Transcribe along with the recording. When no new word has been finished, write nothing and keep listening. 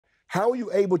How are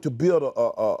you able to build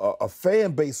a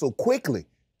fan base so quickly?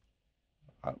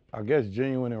 I guess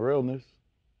genuine and realness.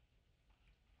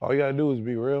 All you gotta do is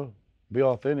be real, be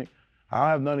authentic. I don't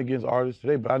have nothing against artists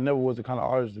today, but I never was the kind of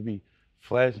artist to be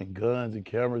flashing guns and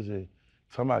cameras and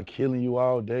talking about killing you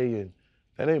all day, and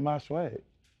that ain't my swag.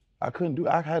 I couldn't do.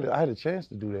 I had a chance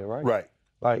to do that, right? Right.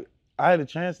 Like I had a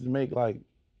chance to make like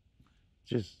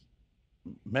just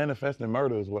manifesting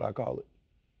murder is what I call it.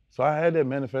 So I had that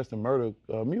manifesting murder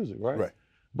music, right? Right.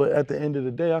 But at the end of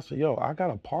the day, I said, yo, I got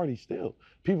a party still.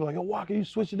 People are like, yo, Waka, you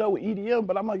switch it up with EDM,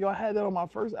 but I'm like, yo, I had that on my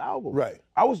first album. Right.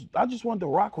 I just wanted to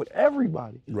rock with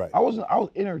everybody. Right. I was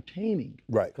entertaining.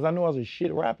 Right. Because I knew I was a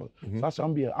shit rapper. So I said,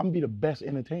 I'm gonna be the best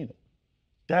entertainer.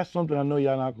 That's something I know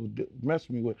y'all not gonna mess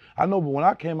with me with. I know, but when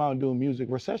I came out and doing music,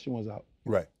 recession was out.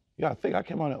 Right. Yeah, I think I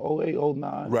came out in 08,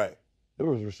 09. Right. There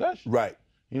was recession. Right.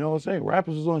 You know what I'm saying?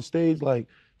 Rappers was on stage like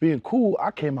being cool.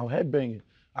 I came out headbanging.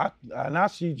 And I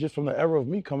see just from the era of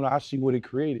me coming out, I see what it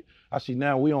created. I see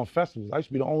now we on festivals. I used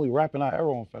to be the only rap in our era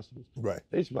on festivals. Right.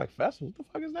 They used to be like, festivals? What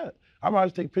the fuck is that? I remember I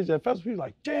used to take pictures at festivals. People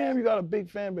like, damn, you got a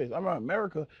big fan base. I remember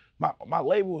America, my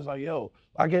label was like, yo,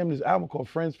 I gave them this album called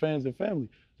Friends, Fans, and Family.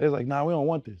 They was like, nah, we don't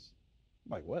want this.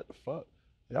 I'm like, what the fuck?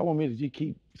 Y'all want me to just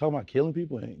keep talking about killing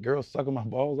people and girls sucking my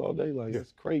balls all day? Like,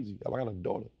 it's crazy. I got a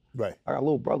daughter. Right. I got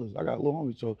little brothers. I got little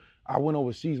homies. So I went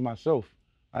overseas myself.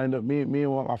 I ended up, me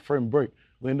and my friend Brick,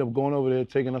 we ended up going over there,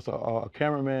 taking us a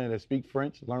cameraman that speak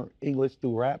French, learn English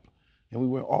through rap. And we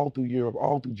went all through Europe,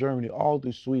 all through Germany, all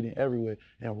through Sweden, everywhere,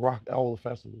 and rocked all the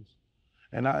festivals.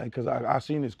 And because I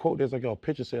seen this quote, there's like a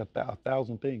picture say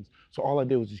 1,000 things. So all I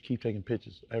did was just keep taking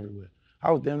pictures everywhere.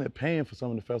 I was damn near paying for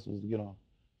some of the festivals to get on.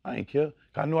 I ain't care.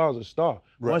 I knew I was a star.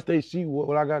 Right. Once they see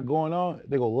what I got going on,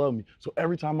 they gonna love me. So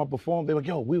every time I perform, they're like,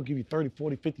 yo, we'll give you 30,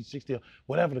 40, 50, 60,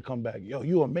 whatever to come back. Yo,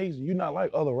 you amazing. You're not like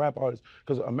other rap artists.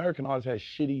 Because American artists had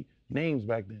shitty names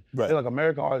back then. Right. They're like,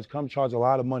 American artists come charge a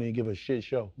lot of money and give a shit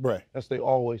show. Right. That's what they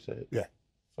always said. Yeah.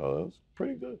 So it was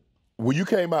pretty good. When you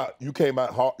came out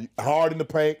hard in the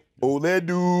paint. Oh, let's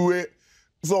do it.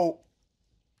 So,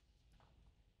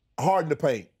 hard in the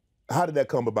paint. How did that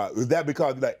come about? Is that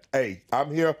because like, hey,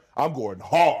 I'm here, I'm going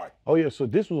hard? Oh yeah, so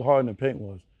this was hard in the paint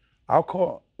was. I'll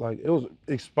call, like, it was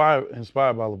inspired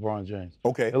by LeBron James.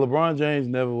 Okay. If LeBron James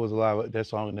never was alive, that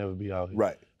song would never be out here.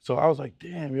 Right. So I was like,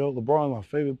 damn, yo, LeBron's my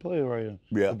favorite player right here.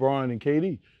 Yeah. LeBron and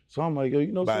KD. So I'm like, yo,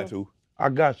 you know Mine something? too. I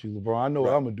got you, LeBron. I know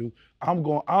what I'm gonna do. I'm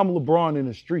LeBron in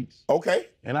the streets. Okay.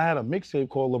 And I had a mixtape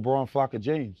called LeBron Flocka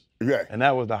James. Yeah. And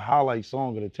that was the highlight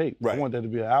song of the tape. Right. I wanted that to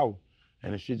be an album.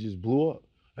 And the shit just blew up.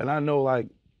 And I know, like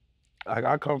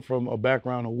I come from a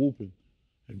background of whooping.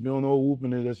 If you don't know what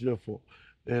whooping is, that's your fault.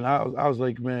 And I was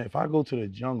like, man, if I go to the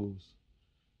jungles,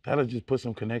 that'll just put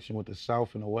some connection with the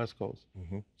South and the West Coast.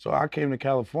 So I came to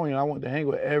California, and I wanted to hang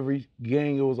with every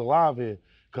gang that was alive here,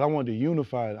 because I wanted to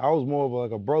unify it. I was more of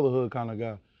like a brotherhood kind of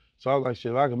guy. So I was like,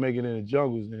 shit, if I could make it in the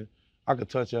jungles, then I could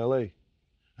touch LA.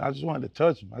 I just wanted to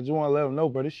touch them. I just want to let them know,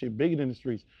 bro, this shit bigger than the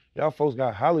streets. Y'all folks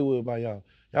got Hollywood by y'all.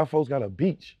 Y'all folks got a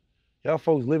beach. Y'all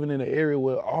folks living in an area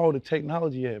where all the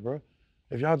technology at, bro.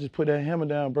 If y'all just put that hammer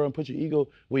down, bro, and put your ego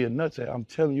where your nuts at, I'm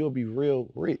telling you, you'll be real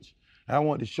rich. And I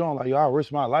wanted to show them, like, yo, I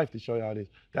risked my life to show y'all this.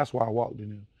 That's why I walked in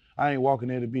there. I ain't walking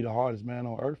there to be the hardest man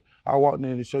on earth. I walked in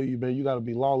there to show you, man, you got to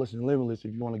be lawless and limitless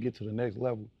if you want to get to the next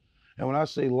level. And when I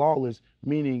say lawless,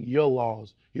 meaning your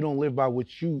laws, you don't live by what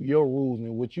your rules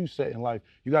and what you set in life.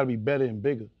 You got to be better and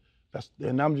bigger.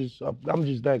 And I'm just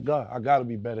that guy. I got to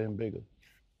be better and bigger.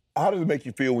 How does it make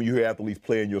you feel when you hear athletes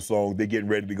playing your songs? They're getting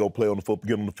ready to go play on the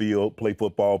get on the field, play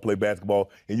football, play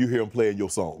basketball, and you hear them playing your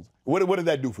songs. What does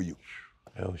that do for you?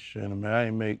 Hell, Shannon, man, I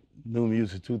ain't make new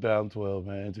music 2012,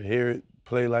 man. To hear it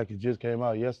play like it just came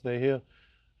out yesterday here,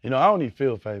 you know, I don't even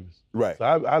feel famous. Right. So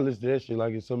I listen to that shit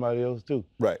like it's somebody else too.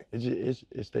 Right.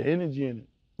 It's the energy in it.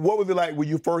 What was it like when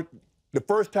the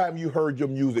first time you heard your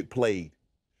music played?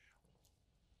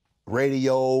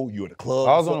 Radio, you in the club?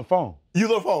 I was on the phone. You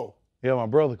was on the phone? Yeah, my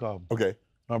brother called me. Okay.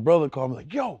 My brother called me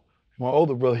like, yo, my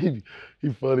older brother, he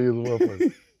funny as a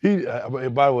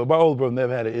motherfucker. By the way, my older brother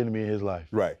never had an enemy in his life.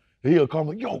 Right. He'll call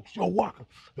me like, yo, Waka,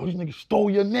 yo, these niggas stole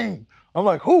your name. I'm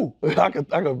like, who? I can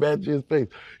imagine his face.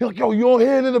 He's like, yo, you don't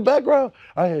hear it in the background?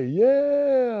 I hear,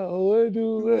 yeah, oh, they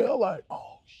do that. I'm like,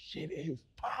 oh, shit, it was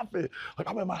popping. Like,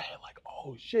 I'm in my head like,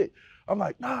 oh, shit. I'm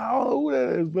like, nah, I don't know who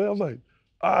that is, man. I'm like,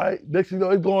 all right, next thing you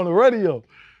know, it's going on the radio.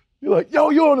 You're like, yo,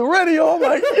 you on the radio? I'm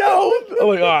like, yo. I'm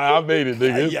like, all right, I made it,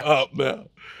 nigga. It's up now.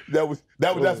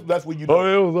 That's when you know.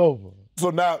 Oh, it was over.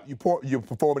 So now you're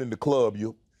performing in the club.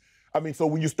 So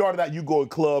when you started out, you go in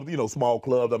clubs, you know, small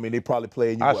clubs. I mean, they probably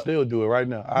playing you. I still do it right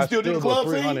now. I still do the go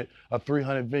club scene? a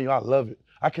 300 venue. I love it.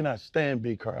 I cannot stand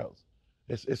big crowds.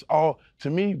 It's all, to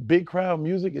me, big crowd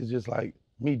music is just like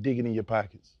me digging in your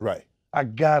pockets. Right. I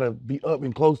gotta be up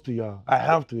and close to y'all. I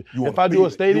have to. If I do feel a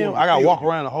it. stadium, I gotta walk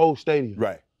around the whole stadium.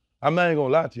 Right. I'm not even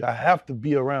gonna lie to you. I have to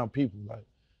be around people. Like,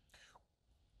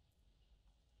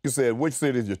 you said which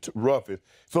city is your roughest?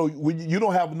 So when you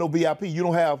don't have no VIP, you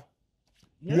don't have.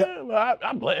 Yeah,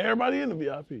 I let everybody in the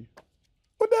VIP.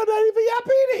 But that ain't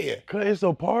VIP then. Cause it's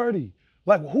a party.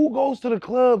 Like, who goes to the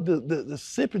club to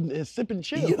sipping and sipping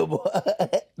chill? Yeah,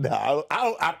 but, no,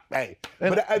 hey.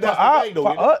 And but that's the thing,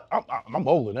 though. I'm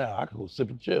older now. I can go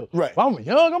sip and chill. Right. If I'm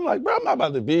young, I'm like, bro, I'm not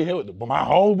about to be here with my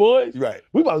homeboys. Right.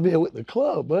 We about to be here with the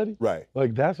club, buddy. Right.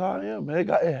 Like, that's how I am, man.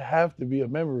 It have to be a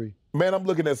memory. Man, I'm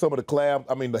looking at some of the collabs.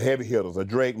 I mean, the heavy hitters: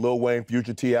 Drake, Lil Wayne,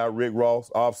 Future, T.I., Rick Ross,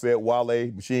 Offset,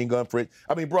 Wale, Machine Gun Fritz.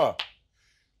 I mean, bro,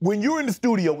 when you're in the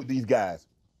studio with these guys,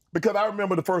 because I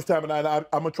remember the first time, and I'm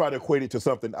gonna try to equate it to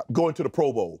something. Going to the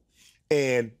Pro Bowl,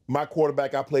 and my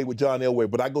quarterback, I played with John Elway,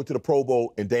 but I go to the Pro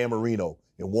Bowl and Dan Marino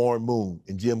and Warren Moon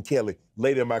and Jim Kelly.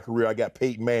 Later in my career, I got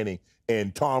Peyton Manning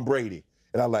and Tom Brady,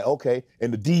 and I'm like, okay.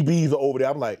 And the DBs are over there.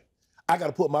 I'm like, I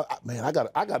gotta put my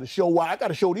I gotta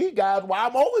show these guys why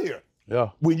I'm over here.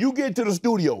 Yeah. When you get to the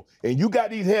studio and you got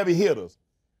these heavy hitters,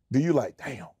 do you like,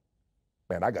 damn,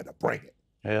 man, I got to bring it?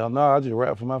 Hell no, I just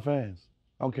rap for my fans.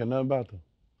 I don't care nothing about them.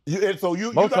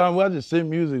 Most times I just sing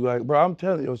music like, bro, I'm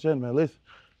telling you, Shannon, man, listen,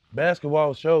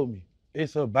 basketball showed me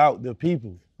it's about the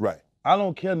people. Right. I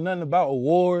don't care nothing about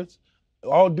awards.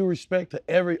 All due respect to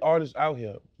every artist out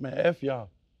here. Man, F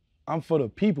y'all. I'm for the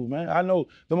people, man. I know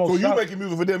the most. So you making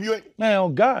music for them? You ain't. Man, oh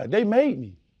God, they made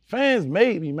me. Fans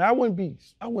made me, man. I wouldn't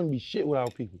be shit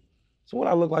without people. So what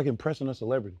I look like impressing a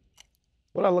celebrity?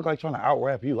 What I look like trying to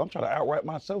out-rap you? I'm trying to out-rap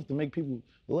myself to make people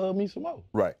love me some more.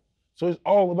 Right. So it's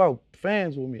all about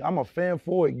fans with me. I'm a fan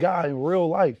for it guy in real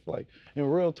life. Like, in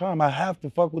real time, I have to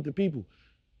fuck with the people.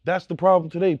 That's the problem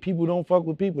today. People don't fuck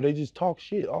with people. They just talk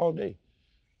shit all day.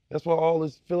 That's why all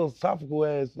this philosophical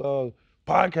ass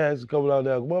podcasts is coming out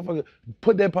there. Motherfucker,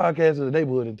 put that podcast in the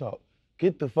neighborhood and talk.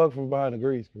 Get the fuck from behind the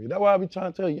green screen. That's why I be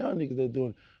trying to tell young niggas that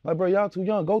doing it. Like, bro, y'all too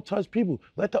young. Go touch people.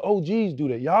 Let the OGs do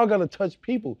that. Y'all gotta touch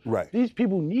people. Right. These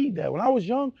people need that. When I was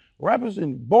young, rappers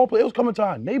and ball players, it was coming to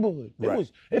our neighborhood.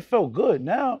 It felt good.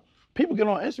 Now, people get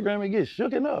on Instagram and get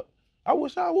shooken up. I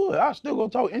wish I would. I still go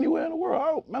talk anywhere in the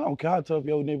world. I don't care how tough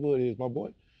your neighborhood is, my boy.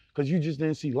 Because you just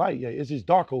didn't see light yet. It's just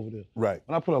dark over there. Right.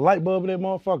 When I put a light bulb in that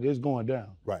motherfucker, it's going down.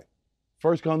 Right.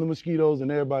 First come the mosquitoes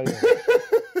and everybody else.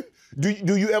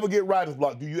 Do you ever get writer's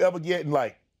block? Do you ever get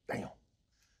like, damn,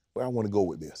 where I want to go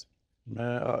with this?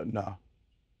 Man, nah.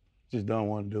 Just don't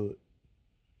want to do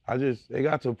it. It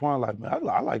got to a point like, man,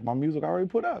 I like my music I already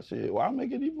put out. Shit, why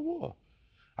make it even more?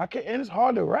 I can't, and it's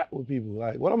hard to rap with people.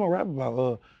 Like, what I'm gonna rap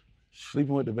about?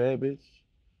 Sleeping with the bad bitch,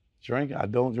 drinking. I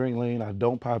don't drink lean. I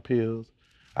don't pop pills.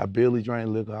 I barely drink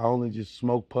liquor. I only just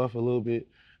smoke puff a little bit.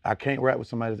 I can't rap with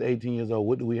somebody that's 18 years old.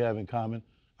 What do we have in common?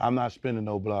 I'm not spending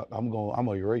no block. I'm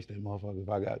gonna erase that motherfucker if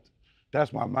I got to.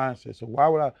 That's my mindset. So why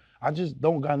would I just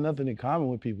don't got nothing in common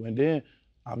with people. And then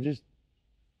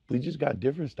we just got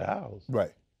different styles.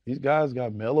 Right. These guys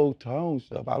got mellow tone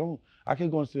stuff. I can't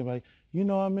go and say like, you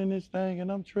know, I'm in this thing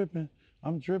and I'm dripping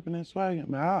and swagging.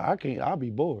 Man, I can't, I'll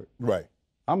be bored. Right.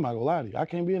 I'm not gonna lie to you. I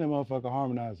can't be in that motherfucker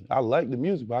harmonizing. I like the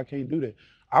music, but I can't do that.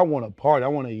 I want to party. I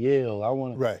want to yell.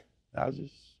 Right. I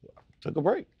just took a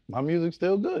break. My music's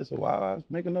still good, so why I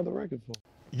make another record for?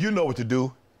 You know what to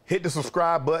do. Hit the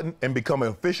subscribe button and become an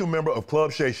official member of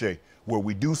Club Shay Shay, where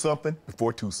we do something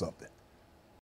before two something.